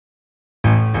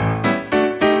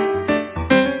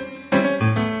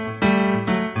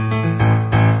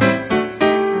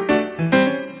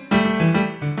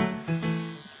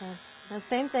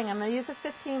use a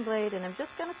 15 blade, and I'm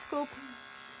just going to scoop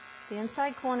the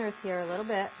inside corners here a little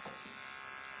bit.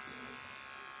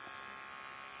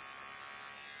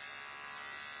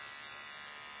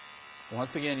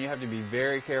 Once again, you have to be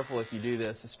very careful if you do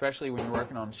this, especially when you're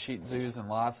working on Shih Tzus and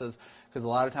Lhasas, because a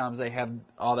lot of times they have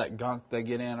all that gunk they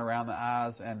get in around the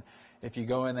eyes, and if you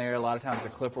go in there, a lot of times the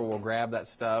clipper will grab that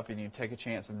stuff and you take a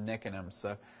chance of nicking them.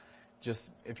 So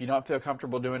just, if you don't feel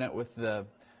comfortable doing it with the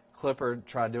clipper,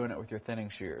 try doing it with your thinning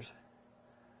shears.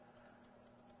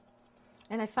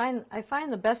 And I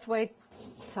find the best way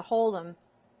to hold them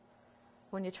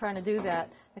when you're trying to do that,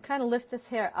 I kind of lift this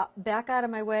hair up, back out of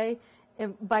my way.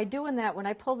 And by doing that, when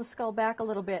I pull the skull back a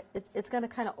little bit, it's going to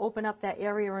kind of open up that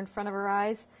area in front of her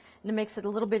eyes, and it makes it a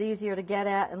little bit easier to get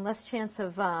at and less chance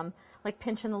of like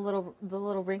pinching the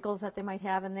little wrinkles that they might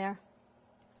have in there.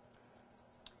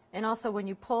 And also, when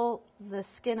you pull the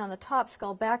skin on the top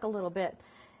skull back a little bit,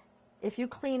 if you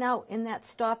clean out in that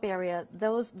stop area,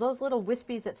 those little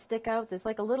wispies that stick out, there's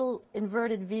like a little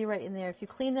inverted V right in there. If you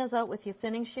clean those out with your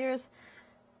thinning shears,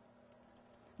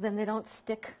 then they don't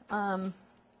stick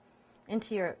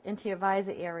into your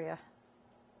visor area.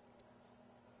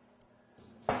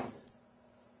 Good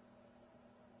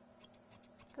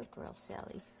girl,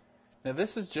 Sally. Now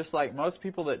this is just like most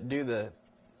people that do the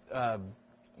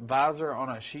visor on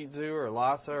a Shih Tzu or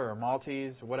Lhasa or a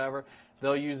Maltese, whatever.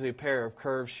 They'll use a pair of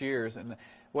curved shears, and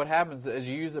what happens is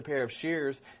you use a pair of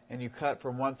shears and you cut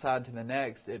from one side to the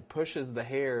next, it pushes the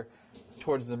hair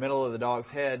towards the middle of the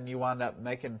dog's head, and you wind up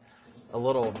making a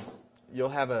little, you'll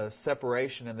have a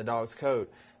separation in the dog's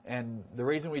coat. And the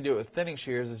reason we do it with thinning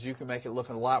shears is you can make it look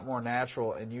a lot more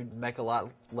natural, and you'd make a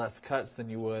lot less cuts than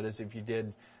you would as if you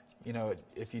did, you know,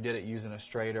 if you did it using a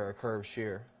straight or a curved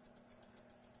shear.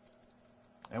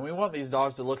 And we want these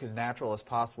dogs to look as natural as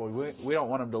possible. We don't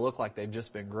want them to look like they've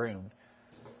just been groomed.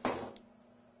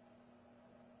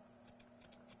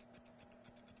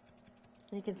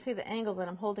 You can see the angle that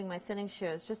I'm holding my thinning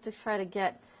shears just to try to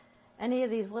get any of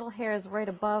these little hairs right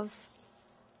above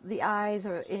the eyes,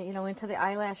 or you know, into the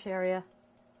eyelash area.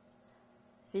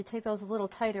 If you take those a little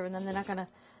tighter, and then they're not going to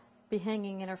be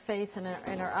hanging in her face and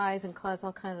in her eyes and cause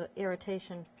all kinds of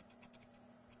irritation.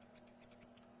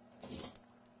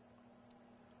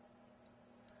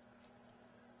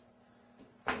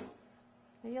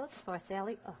 What are you looking for,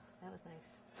 Sally? Oh, that was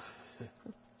nice.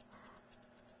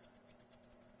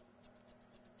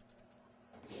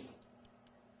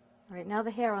 All right, now the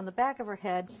hair on the back of her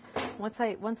head, once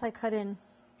I cut in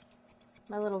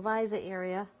my little visor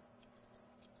area,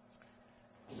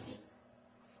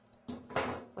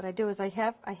 what I do is I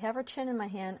have her chin in my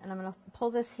hand, and I'm going to pull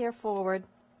this hair forward,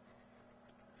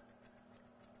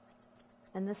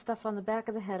 and this stuff on the back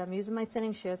of the head, I'm using my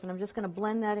thinning shears, and I'm just going to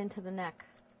blend that into the neck.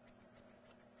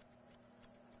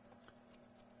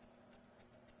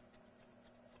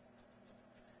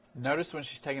 Notice when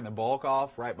she's taking the bulk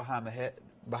off right behind the head,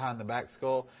 behind the back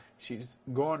skull, she's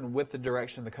going with the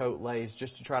direction the coat lays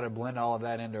just to try to blend all of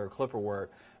that into her clipper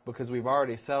work, because we've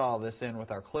already set all this in with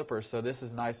our clippers, so this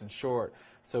is nice and short.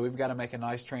 So we've got to make a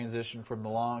nice transition from the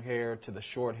long hair to the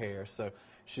short hair. So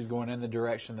she's going in the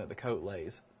direction that the coat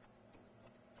lays.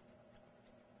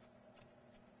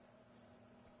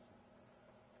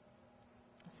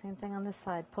 Same thing on this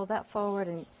side. Pull that forward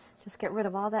and just get rid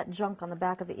of all that junk on the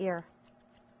back of the ear.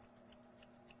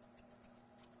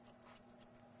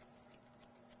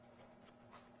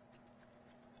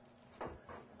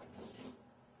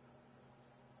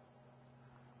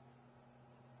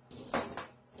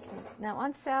 Now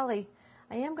on Sally,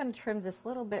 I am going to trim this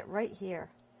little bit right here.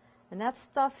 And that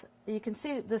stuff, you can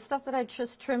see the stuff that I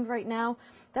just trimmed right now,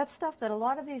 that's stuff that a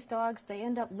lot of these dogs, they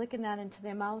end up licking that into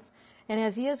their mouth. And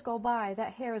as years go by,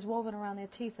 that hair is woven around their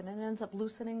teeth, and it ends up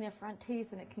loosening their front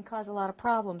teeth, and it can cause a lot of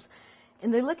problems.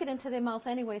 And they lick it into their mouth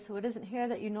anyway, so it isn't hair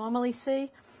that you normally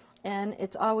see, and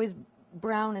it's always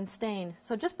brown and stained.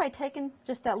 So just by taking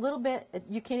just that little bit,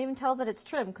 you can't even tell that it's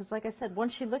trimmed, because like I said,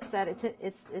 once she licks that,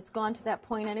 it's gone to that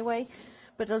point anyway.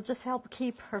 But it'll just help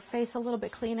keep her face a little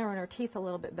bit cleaner and her teeth a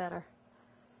little bit better.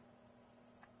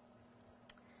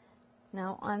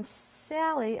 Now on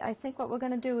Sally, I think what we're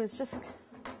going to do is just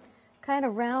kind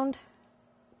of round.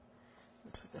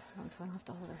 Let's put this one so I don't have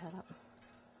to hold her head up.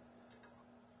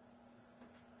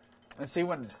 And see,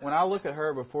 when I look at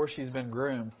her before she's been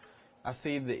groomed, I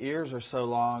see the ears are so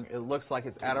long, it looks like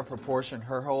it's out of proportion.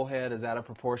 Her whole head is out of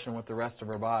proportion with the rest of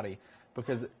her body,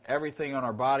 because everything on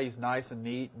our body is nice and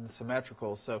neat and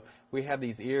symmetrical. So we have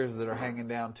these ears that are hanging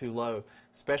down too low,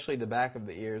 especially the back of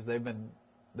the ears. They've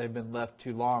been left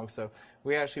too long. So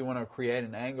we actually want to create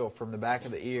an angle from the back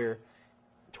of the ear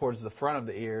towards the front of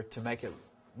the ear to make it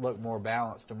look more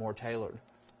balanced and more tailored.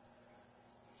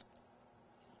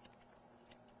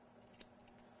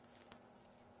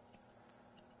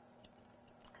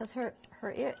 because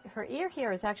her ear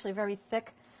here is actually very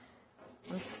thick.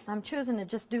 I'm choosing to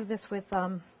just do this with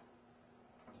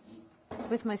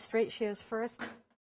my straight shears first.